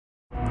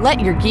Let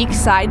your geek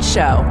side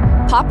show.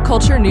 Pop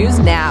culture news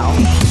now.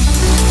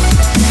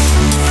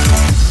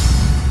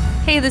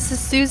 Hey, this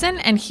is Susan,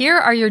 and here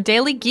are your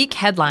daily geek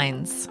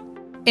headlines.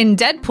 In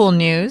Deadpool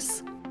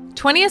news,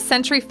 20th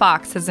Century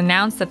Fox has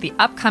announced that the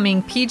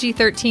upcoming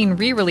PG-13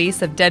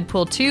 re-release of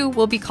Deadpool 2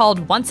 will be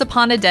called Once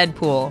Upon a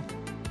Deadpool.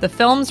 The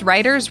film's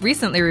writers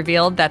recently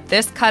revealed that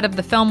this cut of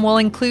the film will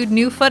include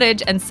new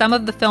footage, and some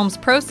of the film's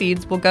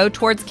proceeds will go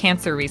towards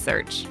cancer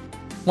research.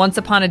 Once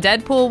Upon a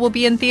Deadpool will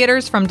be in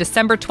theaters from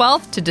December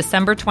 12th to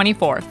December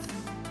 24th.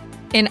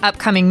 In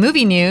upcoming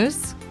movie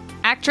news,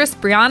 actress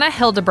Brianna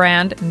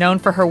Hildebrand, known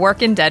for her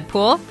work in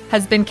Deadpool,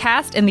 has been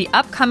cast in the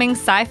upcoming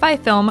sci-fi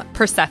film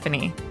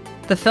Persephone.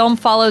 The film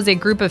follows a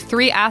group of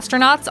 3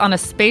 astronauts on a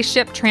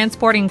spaceship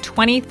transporting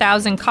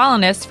 20,000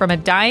 colonists from a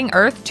dying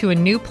Earth to a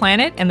new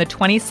planet in the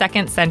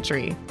 22nd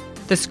century.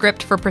 The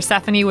script for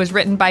Persephone was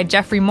written by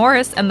Jeffrey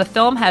Morris, and the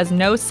film has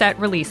no set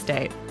release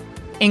date.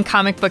 In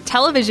comic book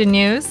television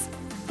news,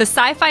 the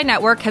Sci-Fi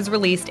Network has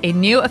released a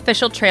new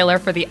official trailer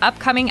for the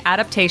upcoming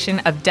adaptation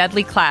of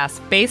Deadly Class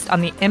based on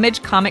the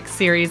Image Comics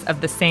series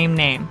of the same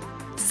name.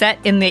 Set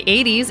in the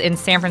 80s in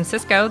San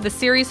Francisco, the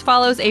series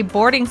follows a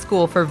boarding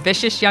school for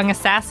vicious young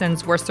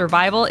assassins where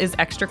survival is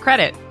extra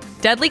credit.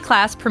 Deadly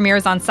Class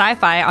premieres on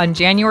Sci-Fi on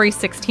January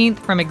 16th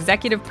from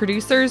executive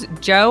producers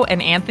Joe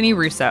and Anthony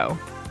Russo.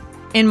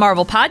 In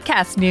Marvel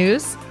podcast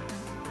news,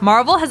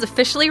 Marvel has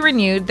officially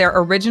renewed their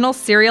original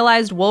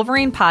serialized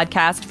Wolverine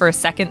podcast for a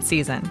second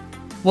season.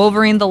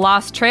 Wolverine: The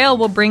Lost Trail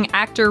will bring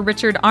actor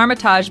Richard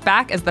Armitage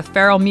back as the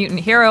feral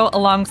mutant hero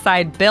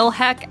alongside Bill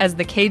Heck as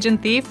the Cajun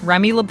thief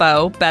Remy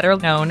LeBeau, better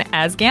known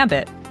as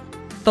Gambit.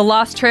 The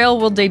Lost Trail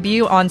will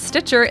debut on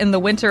Stitcher in the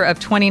winter of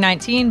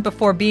 2019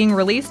 before being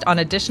released on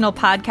additional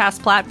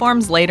podcast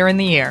platforms later in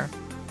the year.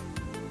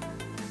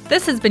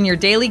 This has been your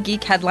Daily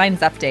Geek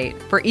Headlines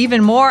Update. For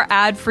even more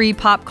ad-free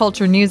pop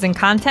culture news and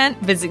content,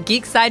 visit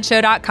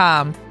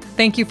GeekSideshow.com.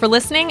 Thank you for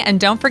listening, and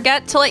don't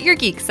forget to let your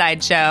geek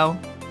side show.